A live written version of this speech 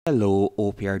Hello,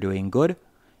 hope you are doing good.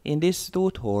 In this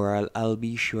tutorial, I'll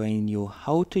be showing you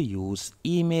how to use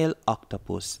Email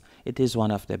Octopus. It is one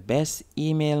of the best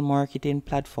email marketing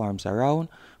platforms around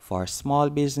for small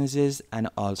businesses and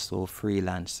also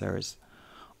freelancers.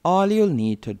 All you'll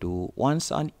need to do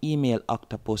once on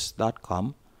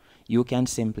emailoctopus.com, you can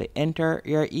simply enter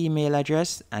your email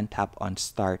address and tap on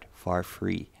Start for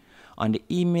free. On the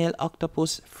Email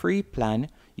Octopus free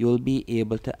plan, you'll be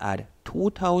able to add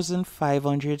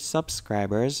 2,500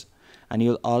 subscribers and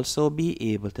you'll also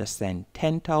be able to send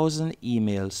 10,000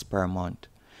 emails per month.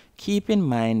 Keep in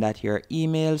mind that your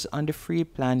emails on the free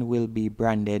plan will be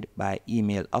branded by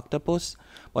Email Octopus,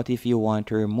 but if you want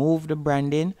to remove the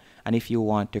branding and if you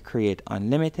want to create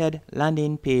unlimited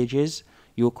landing pages,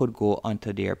 you could go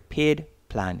onto their paid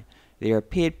plan. Their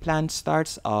paid plan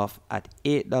starts off at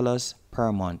 $8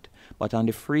 per month, but on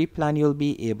the free plan you'll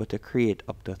be able to create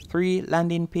up to 3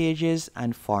 landing pages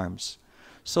and forms.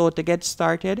 So to get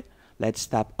started, let's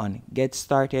tap on Get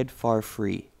Started for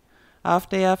free.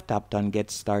 After you have tapped on Get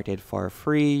Started for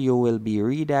free, you will be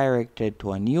redirected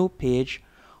to a new page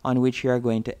on which you are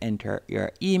going to enter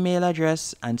your email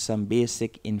address and some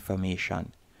basic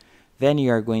information. Then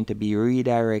you are going to be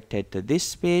redirected to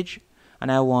this page,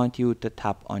 and I want you to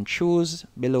tap on Choose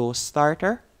below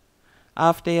Starter.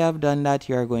 After you have done that,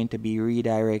 you are going to be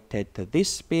redirected to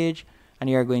this page and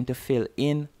you are going to fill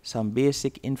in some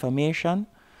basic information.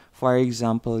 For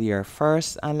example, your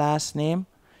first and last name,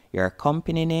 your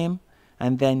company name,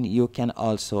 and then you can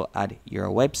also add your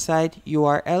website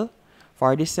URL.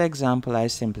 For this example, I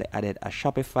simply added a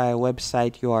Shopify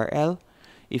website URL.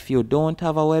 If you don't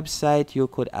have a website, you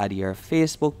could add your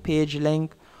Facebook page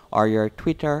link or your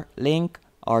Twitter link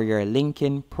or your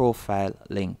LinkedIn profile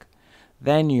link.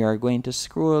 Then you are going to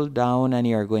scroll down and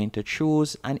you are going to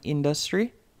choose an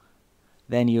industry.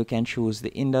 Then you can choose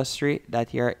the industry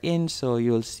that you're in, so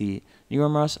you'll see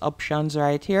numerous options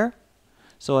right here.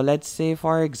 So let's say,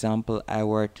 for example, I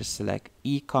were to select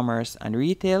e-commerce and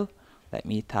retail. Let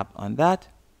me tap on that.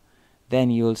 Then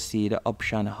you'll see the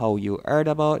option how you heard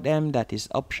about them. That is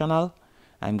optional.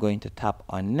 I'm going to tap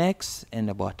on next in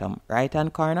the bottom right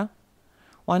hand corner.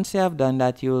 Once you have done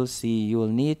that, you'll see you'll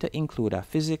need to include a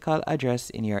physical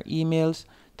address in your emails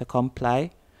to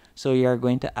comply. So you're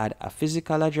going to add a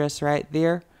physical address right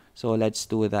there. So let's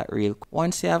do that real quick.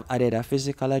 Once you have added a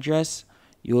physical address,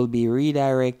 you'll be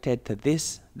redirected to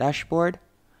this dashboard.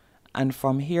 And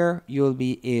from here, you'll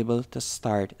be able to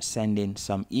start sending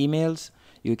some emails.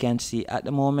 You can see at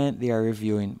the moment they are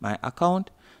reviewing my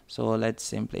account. So let's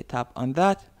simply tap on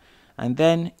that. And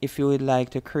then if you would like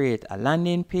to create a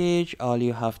landing page, all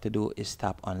you have to do is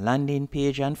tap on landing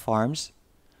page and forms.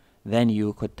 Then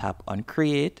you could tap on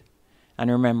create. And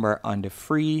remember, on the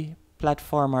free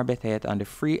platform, or better yet on the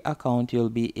free account, you'll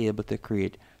be able to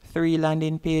create 3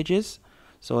 landing pages.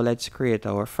 So let's create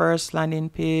our first landing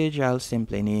page. I'll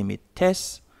simply name it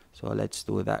test. So let's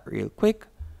do that real quick.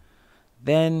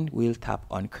 Then we'll tap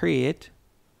on create.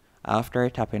 After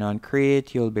tapping on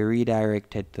create, you'll be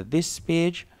redirected to this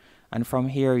page. And from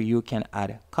here, you can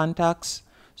add contacts.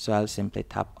 So I'll simply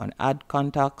tap on add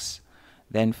contacts.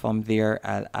 Then from there,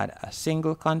 I'll add a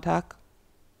single contact.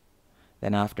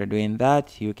 Then after doing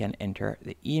that, you can enter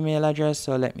the email address.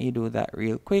 So let me do that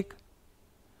real quick.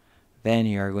 Then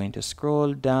you're going to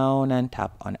scroll down and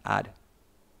tap on add.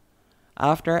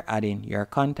 After adding your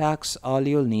contacts, all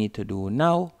you'll need to do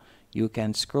now, you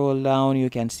can scroll down. You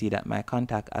can see that my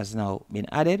contact has now been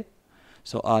added.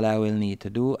 So all I will need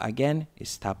to do again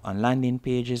is tap on landing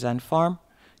pages and form.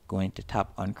 Going to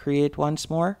tap on create once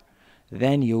more.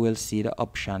 Then you will see the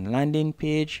option landing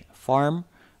page form.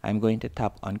 I'm going to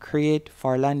tap on create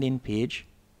for landing page.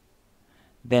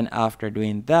 Then after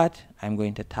doing that, I'm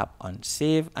going to tap on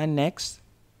save and next.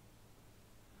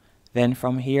 Then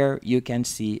from here, you can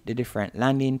see the different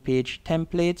landing page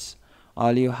templates.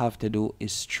 All you have to do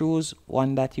is choose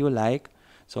one that you like.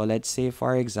 So let's say,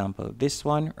 for example, this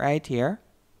one right here.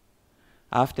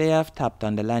 After you have tapped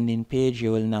on the landing page,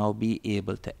 you will now be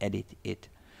able to edit it.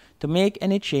 To make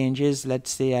any changes, let's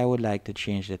say I would like to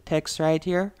change the text right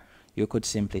here. You could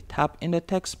simply tap in the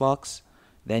text box.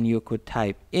 Then you could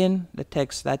type in the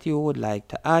text that you would like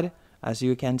to add. As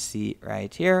you can see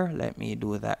right here, let me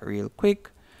do that real quick.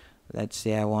 Let's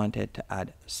say I wanted to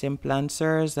add simple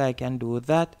answers. I can do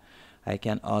that. I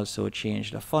can also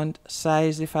change the font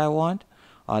size if I want.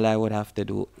 All I would have to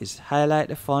do is highlight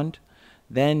the font.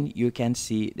 Then you can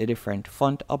see the different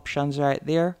font options right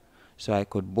there. So I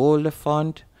could bold the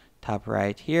font, tap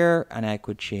right here, and I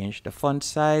could change the font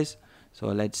size. So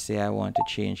let's say I want to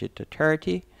change it to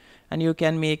 30. And you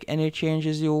can make any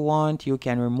changes you want. You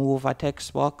can remove a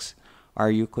text box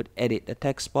or you could edit the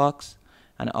text box.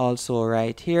 And also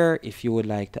right here, if you would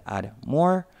like to add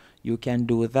more, you can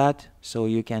do that. So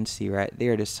you can see right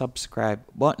there the subscribe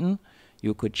button.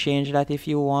 You could change that if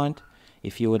you want.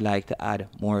 If you would like to add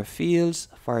more fields,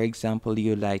 for example,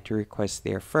 you'd like to request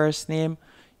their first name,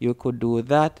 you could do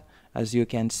that, as you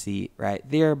can see right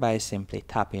there, by simply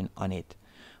tapping on it.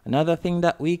 Another thing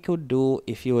that we could do,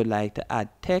 if you would like to add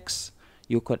text,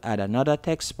 you could add another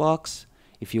text box.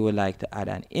 If you would like to add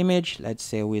an image, let's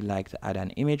say we'd like to add an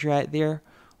image right there,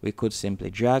 we could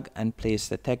simply drag and place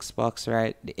the text box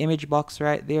the image box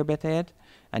right there, better yet,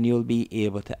 and you'll be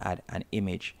able to add an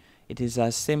image. It is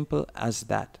as simple as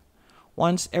that.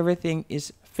 Once everything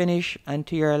is finished and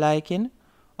to your liking,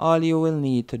 all you will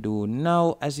need to do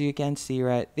now, as you can see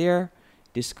right there,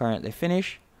 it is currently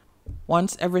finished.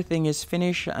 Once everything is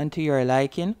finished and to your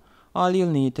liking, all you'll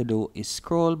need to do is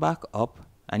scroll back up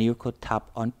and you could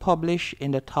tap on publish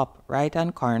in the top right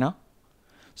hand corner.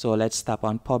 So let's tap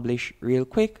on publish real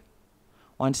quick.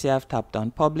 Once you have tapped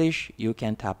on publish, you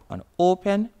can tap on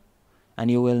open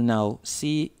and you will now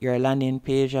see your landing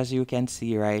page, as you can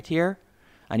see right here.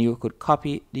 And you could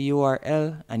copy the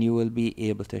URL and you will be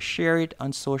able to share it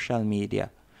on social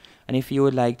media. And if you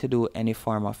would like to do any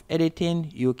form of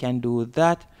editing, you can do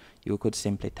that. You could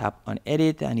simply tap on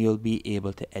edit and you'll be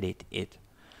able to edit it.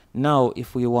 Now,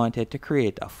 if we wanted to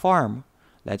create a form,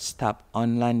 let's tap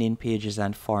on landing pages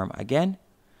and form again.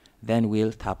 Then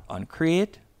we'll tap on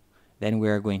create. Then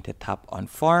we're going to tap on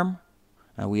form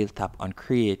and we'll tap on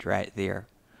create right there.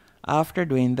 After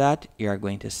doing that, you are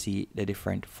going to see the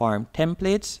different form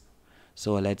templates.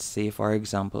 So let's say, for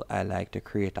example, I like to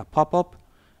create a pop-up.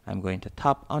 I'm going to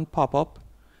tap on pop-up,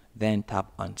 then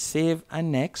tap on save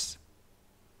and next.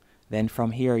 Then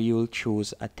from here, you will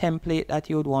choose a template that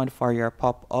you would want for your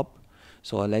pop-up.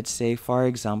 So let's say, for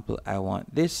example, I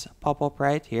want this pop-up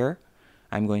right here.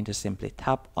 I'm going to simply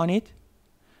tap on it.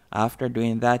 After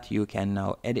doing that, you can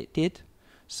now edit it.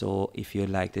 So if you'd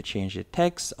like to change the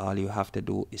text, all you have to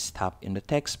do is tap in the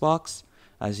text box,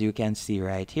 as you can see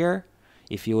right here.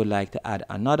 If you would like to add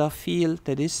another field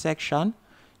to this section,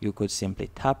 you could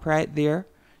simply tap right there.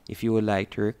 If you would like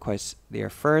to request their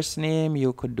first name,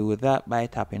 you could do that by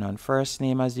tapping on first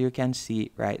name, as you can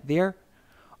see right there.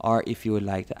 Or if you would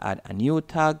like to add a new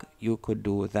tag, you could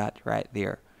do that right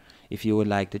there. If you would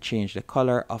like to change the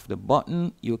color of the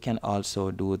button, you can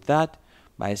also do that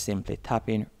by simply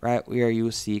tapping right where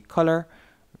you see color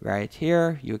right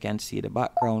here. You can see the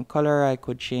background color. I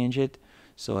could change it.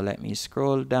 So let me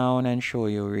scroll down and show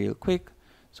you real quick.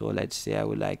 So let's say I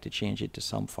would like to change it to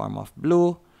some form of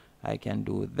blue. I can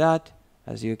do that,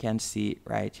 as you can see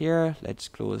right here. Let's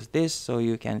close this so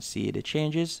you can see the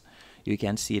changes. You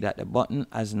can see that the button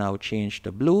has now changed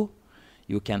to blue.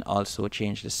 You can also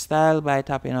change the style by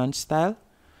tapping on style.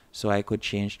 So I could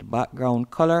change the background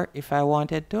color if I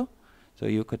wanted to. So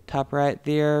you could tap right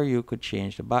there, you could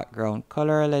change the background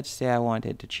color. Let's say I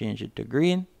wanted to change it to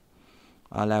green.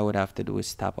 All I would have to do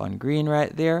is tap on green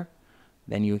right there.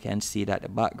 Then you can see that the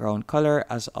background color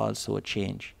has also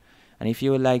changed. And if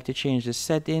you would like to change the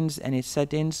settings, any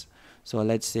settings, so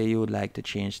let's say you would like to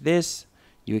change this,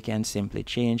 you can simply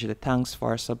change the thanks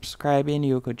for subscribing.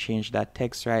 You could change that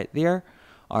text right there.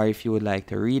 Or if you would like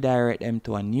to redirect them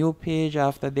to a new page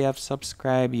after they have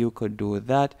subscribed, you could do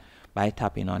that by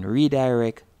tapping on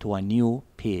redirect to a new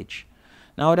page.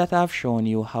 Now that I've shown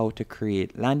you how to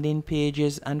create landing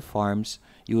pages and forms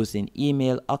using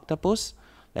Email Octopus,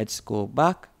 let's go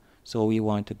back. So we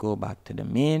want to go back to the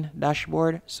main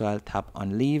dashboard. So I'll tap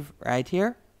on leave right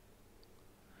here.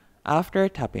 After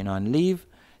tapping on leave,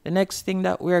 the next thing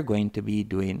that we're going to be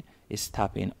doing is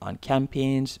tapping on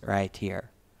campaigns right here.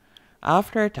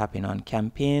 After tapping on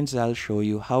campaigns, I'll show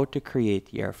you how to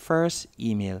create your first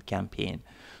email campaign.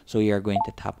 So you're going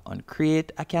to tap on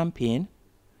create a campaign.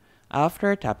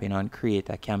 After tapping on create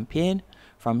a campaign,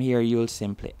 from here you'll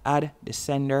simply add the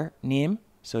sender name.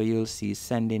 So you'll see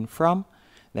sending from.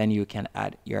 Then you can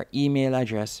add your email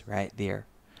address right there.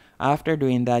 After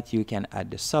doing that, you can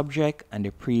add the subject and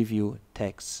the preview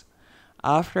text.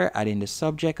 After adding the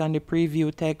subject and the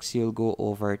preview text, you'll go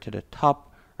over to the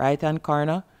top right hand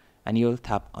corner and you'll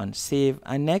tap on save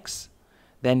and next.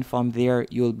 Then from there,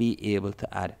 you'll be able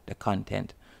to add the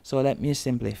content. So let me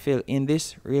simply fill in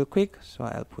this real quick. So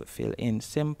I'll fill in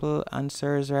simple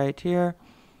answers right here.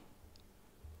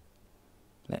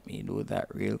 Let me do that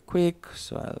real quick.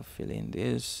 So I'll fill in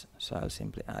this. So I'll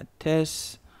simply add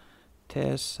test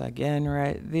again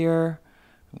right there.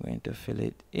 I'm going to fill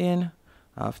it in.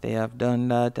 After I have done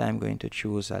that, I'm going to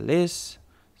choose a list.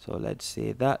 So let's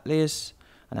say that list,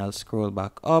 and I'll scroll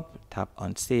back up, tap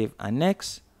on save and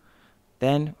next.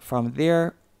 Then from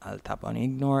there, I'll tap on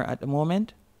ignore at the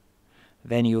moment.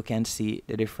 Then you can see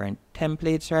the different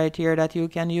templates right here that you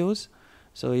can use.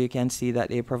 So you can see that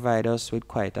they provide us with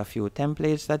quite a few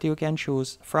templates that you can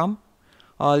choose from.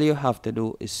 All you have to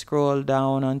do is scroll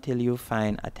down until you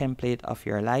find a template of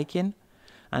your liking.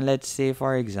 And let's say,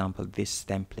 for example, this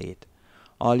template.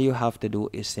 All you have to do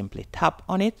is simply tap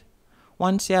on it.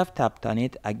 Once you have tapped on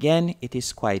it, again, it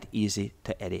is quite easy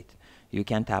to edit. You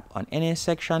can tap on any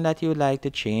section that you would like to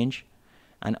change.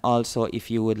 And also, if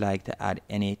you would like to add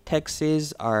any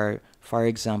texts or, for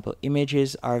example,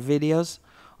 images or videos,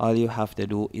 all you have to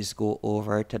do is go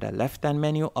over to the left-hand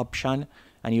menu option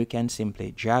and you can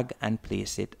simply drag and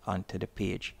place it onto the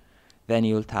page. Then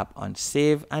you'll tap on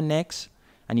Save and Next,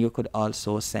 and you could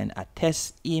also send a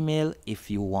test email if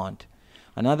you want.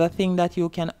 Another thing that you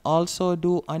can also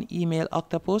do on Email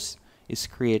Octopus is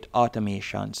create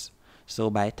automations. So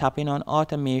by tapping on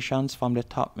automations from the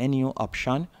top menu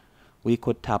option, we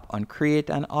could tap on Create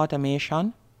an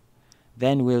Automation.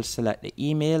 Then we'll select the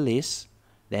email list,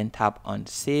 then tap on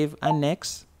Save and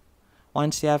Next.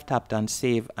 Once you have tapped on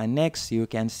Save and Next, you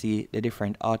can see the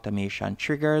different automation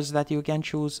triggers that you can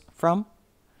choose from.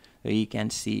 So you can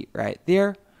see right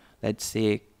there, let's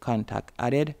say contact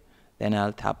added. Then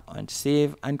I'll tap on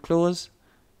Save and Close.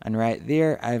 And right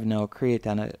there, I've now created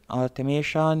an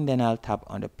automation. Then I'll tap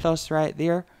on the plus right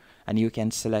there. And you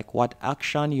can select what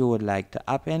action you would like to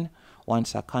happen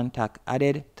once a contact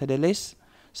added to the list.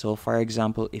 So for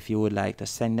example, if you would like to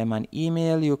send them an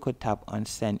email, you could tap on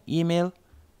Send Email.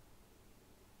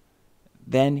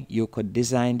 Then you could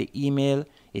design the email.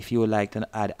 If you would like to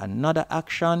add another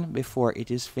action before it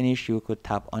is finished, you could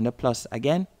tap on the plus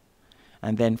again.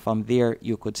 And then from there,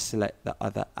 you could select the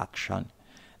other action.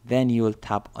 Then you will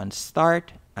tap on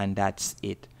Start, and that's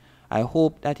it. I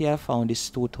hope that you have found this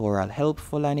tutorial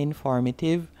helpful and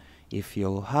informative. If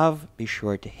you have, be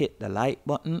sure to hit the like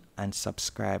button and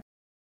subscribe.